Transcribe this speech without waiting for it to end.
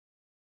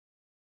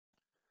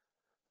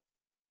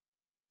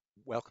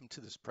Welcome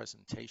to this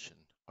presentation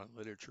on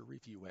literature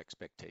review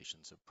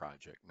expectations of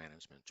Project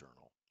Management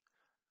Journal.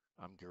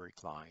 I'm Gary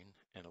Klein,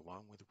 and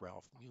along with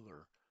Ralph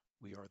Mueller,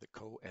 we are the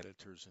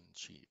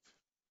co-editors-in-chief.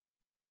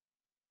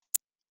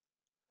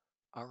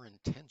 Our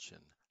intention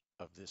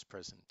of this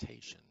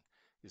presentation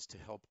is to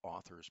help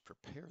authors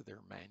prepare their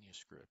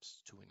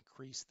manuscripts to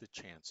increase the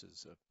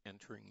chances of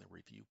entering the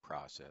review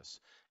process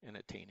and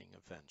attaining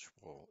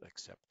eventual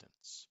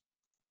acceptance.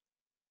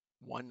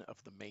 One of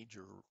the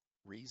major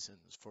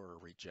reasons for a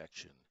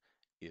rejection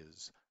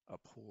is a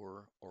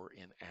poor or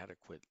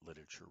inadequate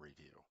literature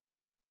review.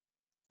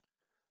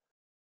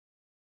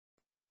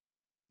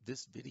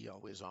 This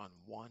video is on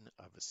one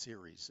of a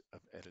series of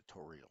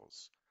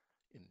editorials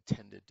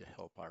intended to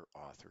help our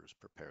authors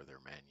prepare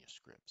their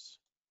manuscripts.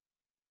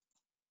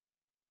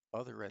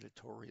 Other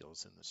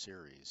editorials in the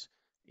series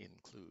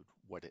include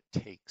what it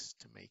takes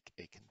to make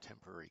a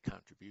contemporary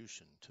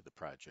contribution to the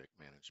Project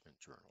Management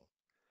Journal,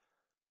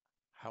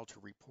 how to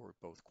report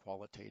both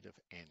qualitative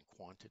and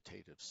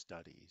quantitative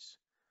studies,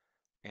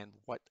 and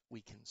what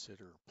we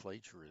consider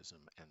plagiarism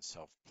and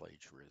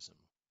self-plagiarism.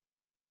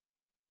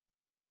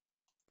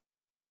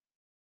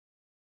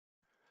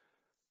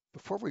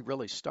 Before we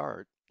really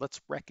start,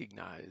 let's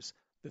recognize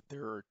that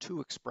there are two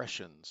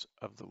expressions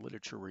of the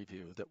literature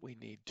review that we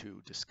need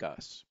to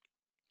discuss.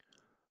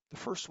 The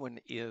first one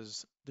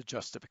is the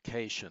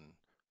justification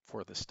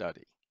for the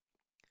study.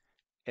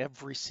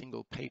 Every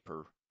single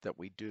paper that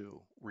we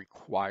do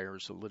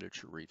requires a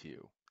literature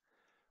review.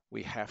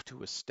 We have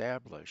to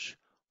establish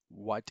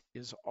what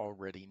is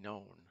already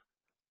known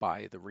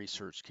by the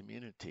research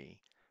community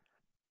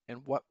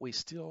and what we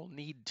still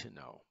need to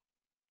know.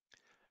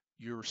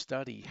 Your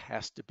study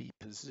has to be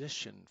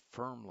positioned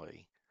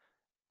firmly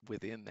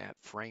within that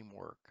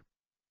framework.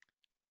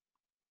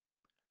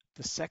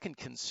 The second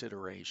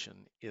consideration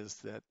is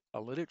that a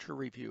literature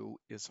review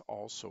is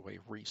also a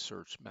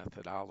research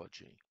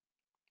methodology.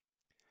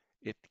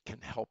 It can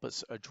help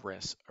us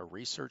address a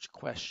research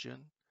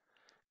question,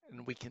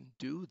 and we can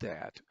do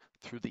that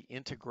through the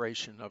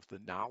integration of the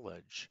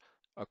knowledge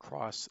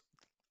across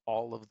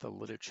all of the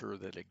literature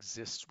that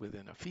exists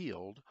within a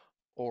field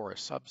or a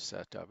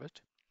subset of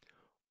it.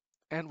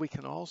 And we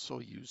can also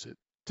use it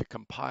to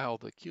compile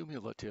the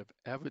cumulative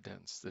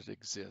evidence that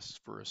exists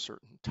for a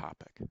certain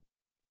topic.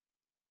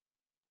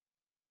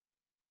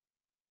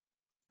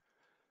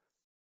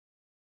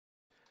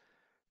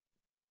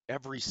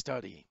 Every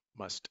study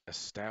must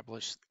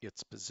establish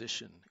its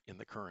position in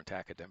the current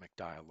academic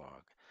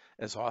dialogue.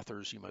 As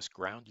authors, you must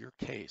ground your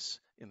case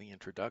in the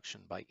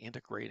introduction by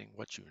integrating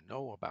what you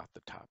know about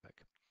the topic.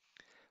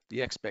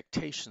 The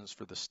expectations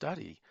for the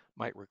study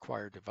might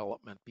require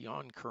development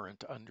beyond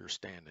current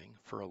understanding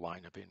for a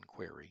line of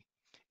inquiry,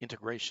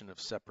 integration of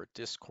separate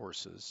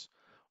discourses,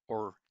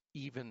 or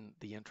even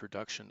the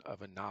introduction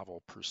of a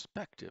novel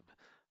perspective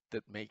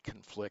that may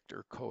conflict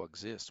or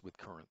coexist with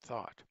current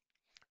thought.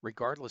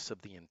 Regardless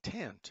of the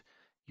intent,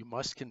 you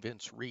must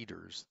convince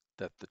readers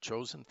that the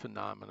chosen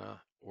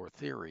phenomena or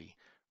theory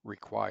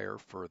require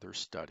further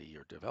study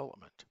or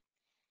development.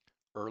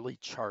 Early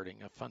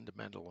charting of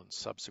fundamental and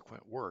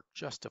subsequent work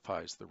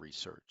justifies the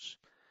research,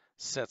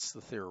 sets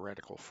the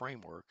theoretical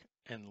framework,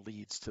 and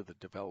leads to the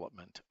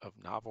development of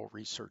novel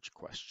research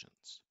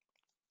questions.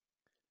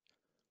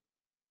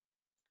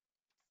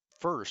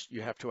 First,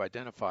 you have to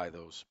identify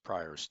those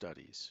prior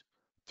studies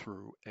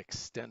through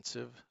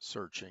extensive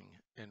searching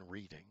and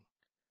reading.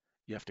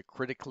 You have to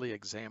critically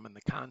examine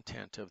the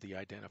content of the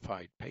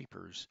identified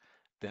papers,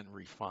 then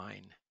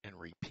refine and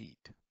repeat.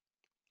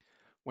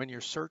 When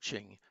you're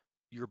searching,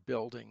 you're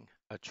building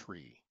a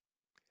tree.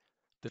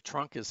 The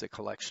trunk is a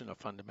collection of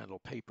fundamental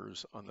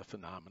papers on the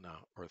phenomena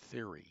or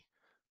theory.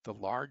 The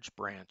large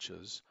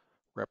branches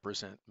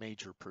represent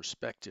major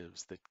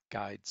perspectives that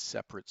guide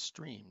separate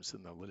streams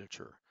in the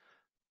literature.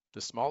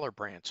 The smaller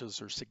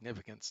branches are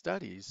significant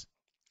studies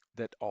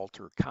that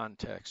alter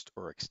context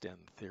or extend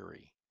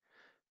theory.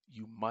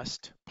 You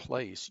must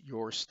place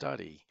your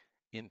study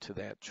into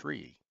that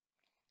tree,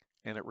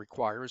 and it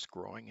requires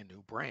growing a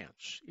new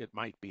branch. It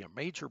might be a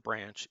major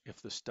branch if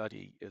the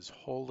study is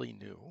wholly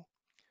new,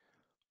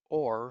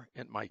 or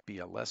it might be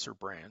a lesser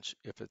branch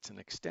if it's an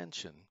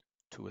extension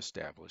to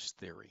established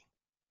theory.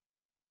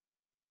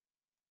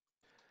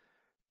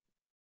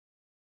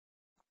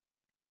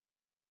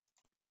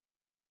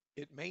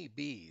 It may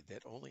be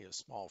that only a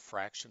small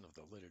fraction of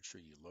the literature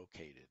you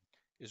located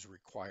is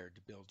required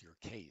to build your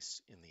case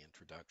in the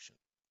introduction.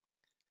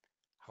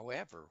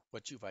 However,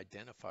 what you've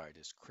identified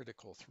is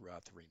critical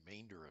throughout the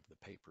remainder of the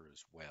paper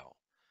as well,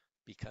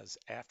 because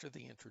after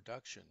the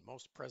introduction,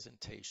 most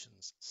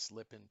presentations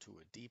slip into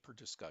a deeper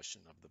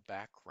discussion of the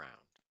background.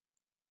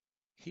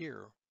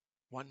 Here,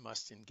 one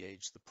must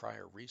engage the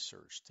prior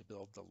research to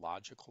build the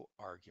logical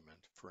argument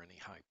for any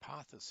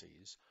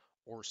hypotheses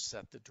or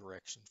set the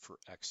direction for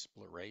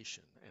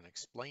exploration and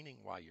explaining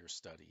why your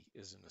study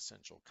is an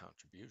essential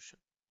contribution.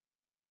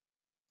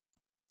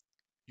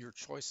 Your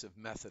choice of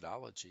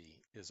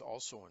methodology is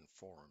also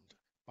informed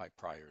by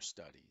prior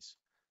studies.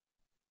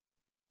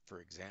 For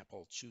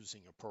example,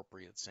 choosing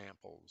appropriate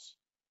samples,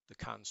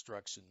 the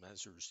constructs and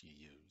measures you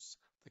use,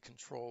 the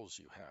controls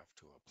you have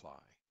to apply.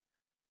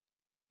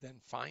 Then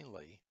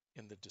finally,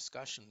 in the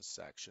discussion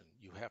section,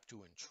 you have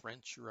to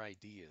entrench your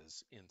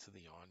ideas into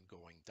the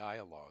ongoing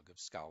dialogue of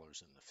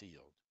scholars in the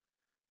field.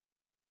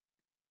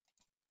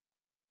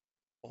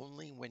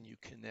 Only when you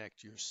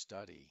connect your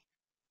study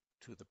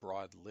to the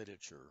broad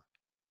literature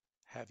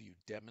have you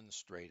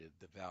demonstrated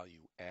the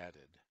value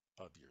added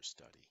of your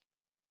study.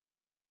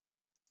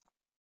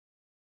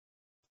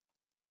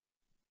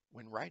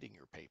 When writing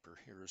your paper,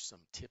 here are some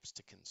tips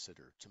to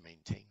consider to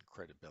maintain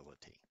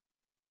credibility.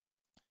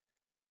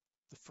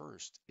 The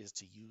first is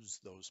to use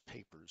those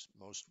papers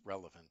most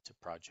relevant to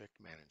project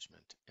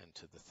management and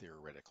to the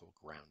theoretical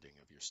grounding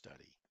of your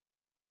study.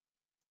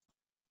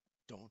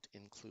 Don't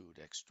include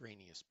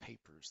extraneous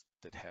papers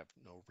that have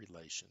no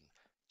relation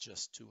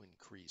just to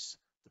increase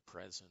the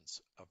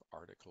presence of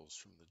articles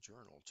from the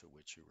journal to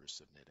which you are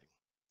submitting.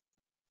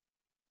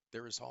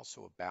 There is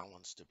also a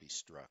balance to be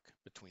struck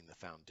between the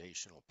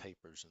foundational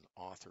papers and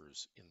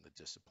authors in the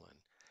discipline,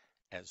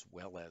 as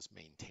well as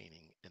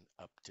maintaining an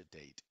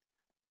up-to-date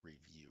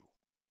review.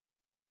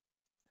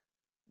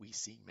 We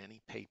see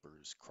many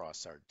papers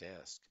cross our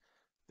desk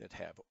that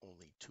have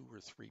only 2 or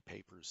 3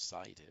 papers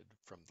cited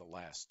from the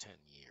last 10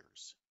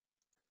 years.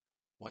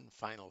 One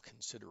final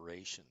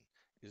consideration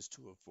is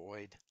to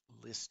avoid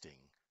listing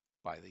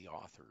by the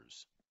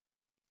authors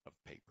of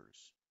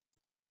papers.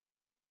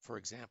 For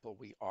example,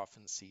 we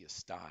often see a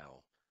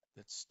style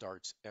that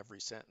starts every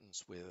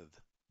sentence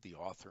with the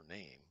author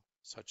name,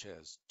 such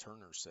as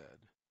Turner said,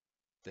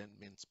 then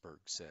Mintzberg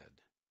said,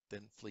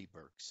 then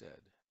Fleabag said,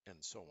 and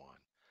so on.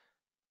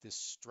 This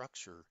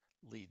structure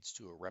leads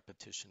to a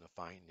repetition of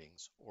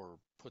findings or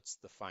puts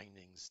the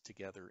findings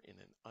together in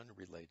an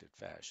unrelated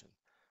fashion,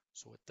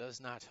 so it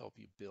does not help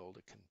you build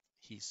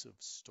a cohesive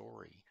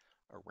story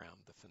around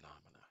the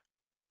phenomena.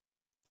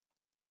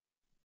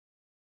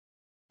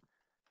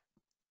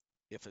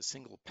 If a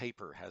single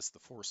paper has the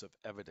force of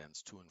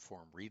evidence to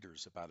inform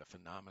readers about a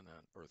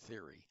phenomenon or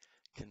theory,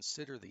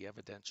 consider the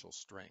evidential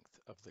strength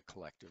of the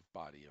collective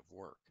body of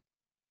work.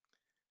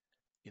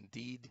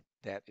 Indeed,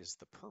 that is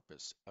the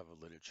purpose of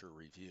a literature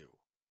review.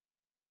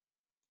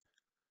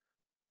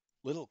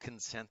 Little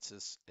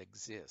consensus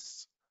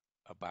exists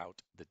about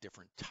the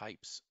different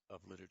types of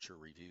literature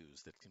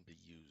reviews that can be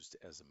used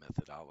as a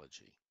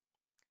methodology.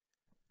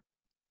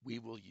 We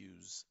will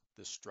use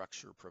the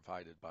structure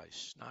provided by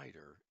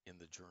Schneider in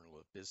the Journal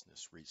of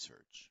Business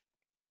Research.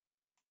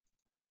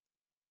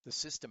 The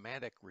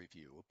systematic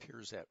review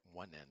appears at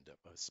one end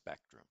of a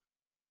spectrum.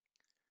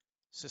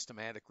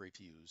 Systematic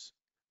reviews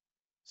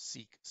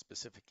seek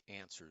specific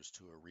answers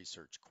to a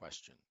research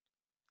question.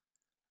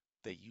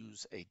 They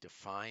use a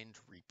defined,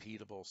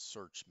 repeatable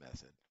search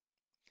method.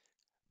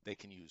 They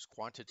can use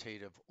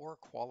quantitative or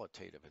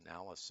qualitative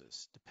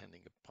analysis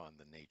depending upon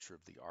the nature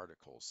of the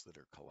articles that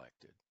are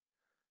collected.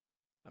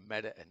 A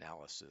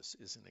meta-analysis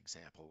is an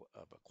example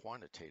of a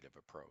quantitative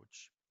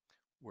approach,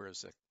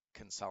 whereas a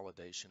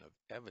consolidation of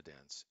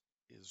evidence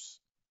is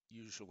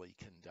usually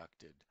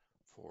conducted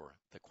for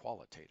the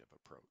qualitative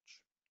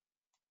approach.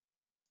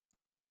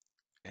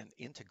 An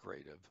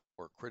integrative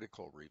or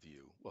critical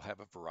review will have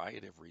a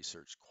variety of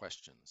research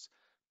questions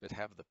that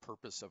have the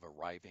purpose of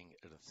arriving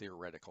at a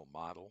theoretical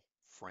model,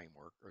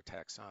 framework, or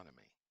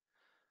taxonomy.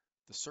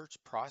 The search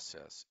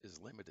process is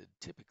limited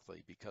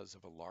typically because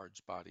of a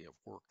large body of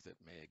work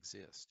that may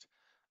exist.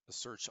 A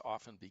search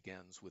often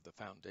begins with the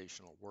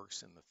foundational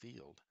works in the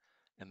field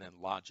and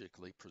then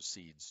logically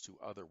proceeds to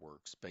other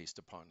works based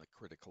upon a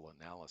critical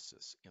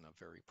analysis in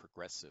a very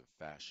progressive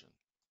fashion.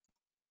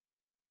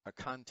 A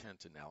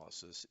content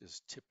analysis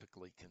is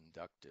typically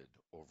conducted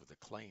over the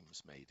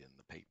claims made in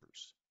the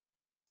papers.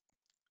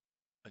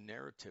 A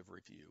narrative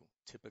review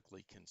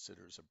typically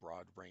considers a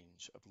broad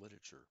range of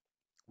literature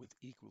with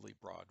equally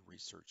broad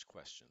research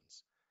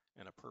questions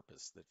and a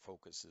purpose that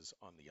focuses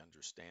on the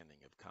understanding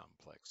of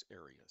complex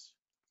areas.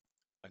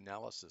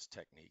 Analysis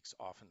techniques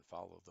often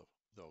follow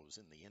those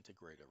in the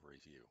integrative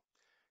review,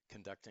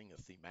 conducting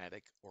a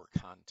thematic or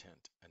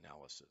content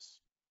analysis.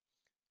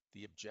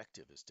 The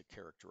objective is to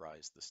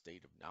characterize the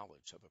state of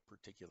knowledge of a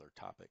particular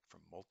topic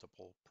from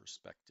multiple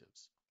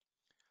perspectives.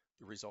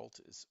 The result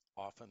is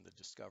often the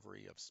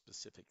discovery of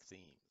specific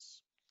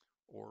themes,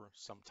 or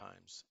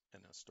sometimes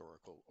an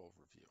historical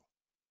overview.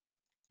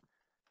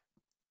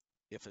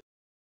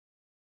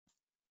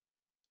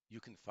 You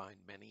can find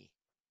many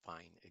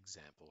fine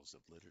examples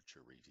of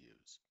literature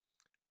reviews.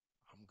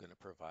 I'm going to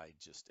provide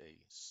just a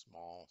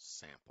small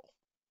sample.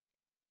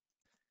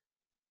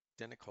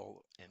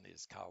 Denicolle and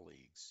his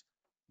colleagues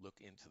look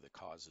into the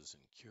causes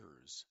and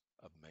cures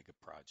of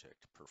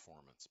megaproject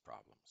performance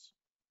problems.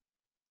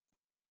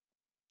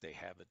 They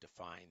have a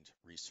defined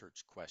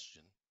research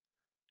question,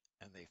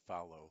 and they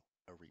follow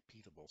a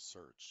repeatable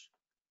search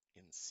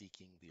in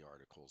seeking the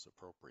articles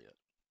appropriate.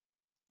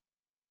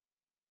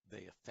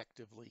 They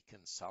effectively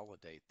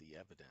consolidate the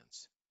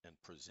evidence and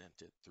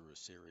present it through a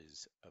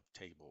series of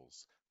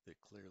tables that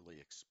clearly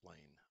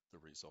explain the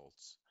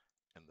results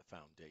and the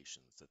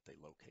foundations that they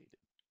located.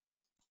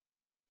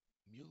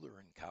 Mueller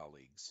and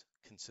colleagues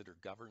consider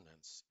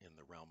governance in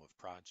the realm of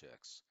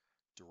projects,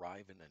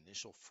 derive an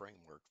initial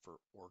framework for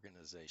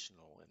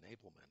organizational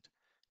enablement,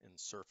 and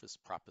surface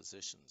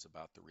propositions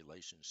about the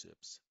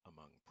relationships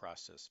among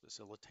process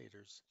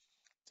facilitators,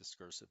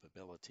 discursive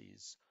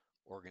abilities,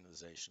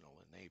 organizational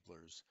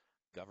enablers,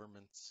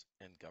 governments,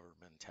 and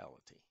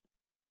governmentality.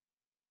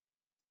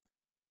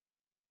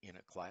 In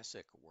a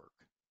classic work,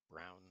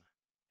 Brown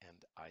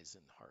and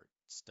Eisenhart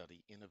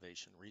study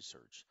innovation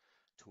research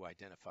to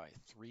identify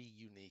 3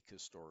 unique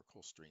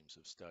historical streams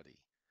of study,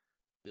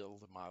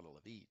 build a model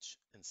of each,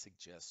 and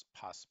suggest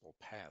possible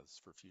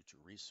paths for future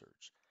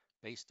research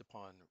based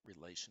upon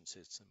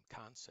relationships and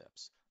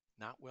concepts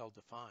not well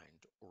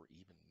defined or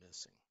even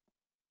missing.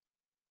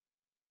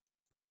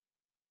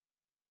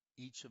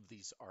 Each of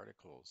these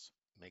articles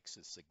makes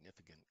a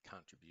significant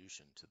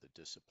contribution to the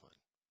discipline,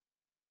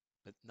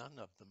 but none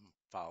of them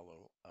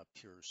follow a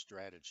pure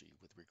strategy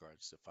with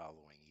regards to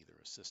following either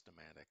a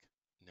systematic,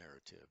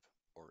 narrative,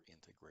 or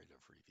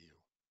integrative review.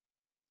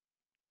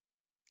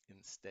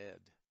 Instead,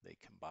 they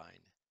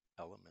combine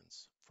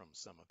elements from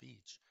some of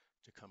each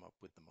to come up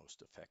with the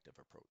most effective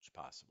approach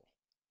possible.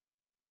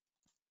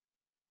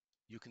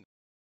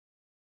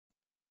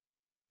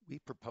 We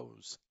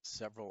propose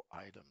several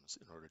items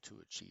in order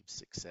to achieve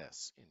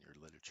success in your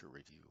literature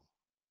review.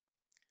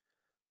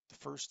 The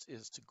first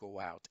is to go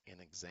out and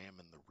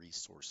examine the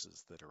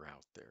resources that are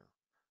out there.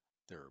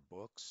 There are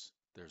books,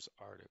 there's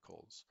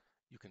articles.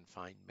 You can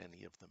find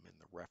many of them in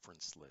the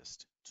reference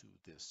list to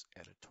this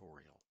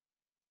editorial.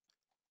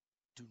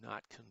 Do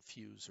not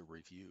confuse a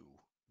review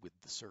with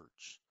the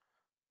search.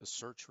 A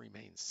search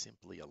remains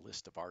simply a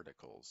list of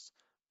articles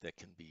that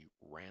can be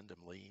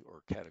randomly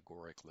or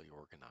categorically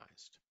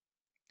organized.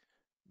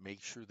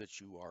 Make sure that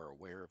you are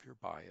aware of your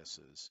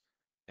biases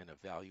and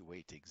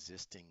evaluate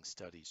existing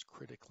studies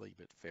critically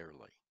but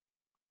fairly.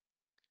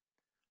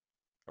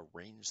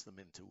 Arrange them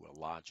into a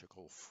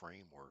logical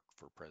framework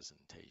for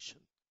presentation.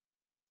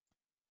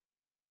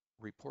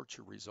 Report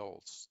your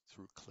results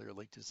through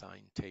clearly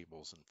designed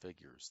tables and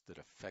figures that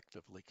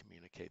effectively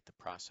communicate the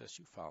process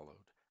you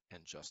followed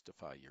and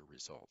justify your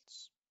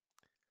results.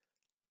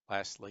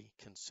 Lastly,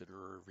 consider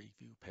a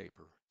review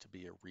paper to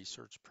be a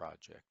research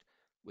project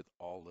with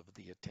all of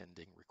the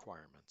attending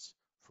requirements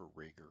for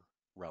rigor,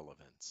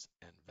 relevance,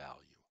 and value.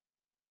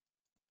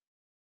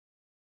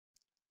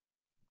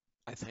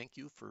 I thank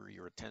you for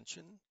your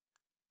attention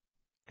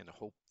and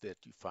hope that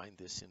you find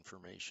this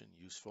information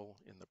useful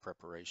in the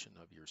preparation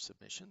of your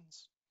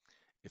submissions.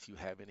 If you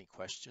have any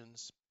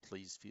questions,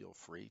 please feel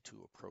free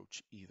to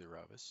approach either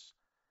of us.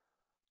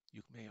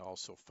 You may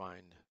also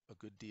find a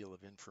good deal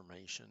of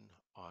information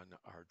on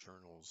our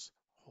journal's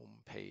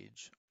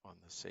homepage on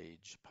the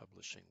Sage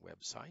Publishing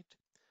website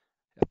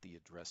at the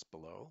address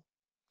below.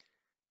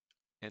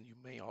 And you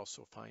may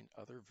also find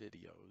other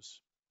videos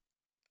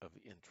of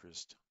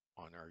interest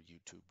on our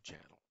YouTube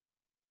channel.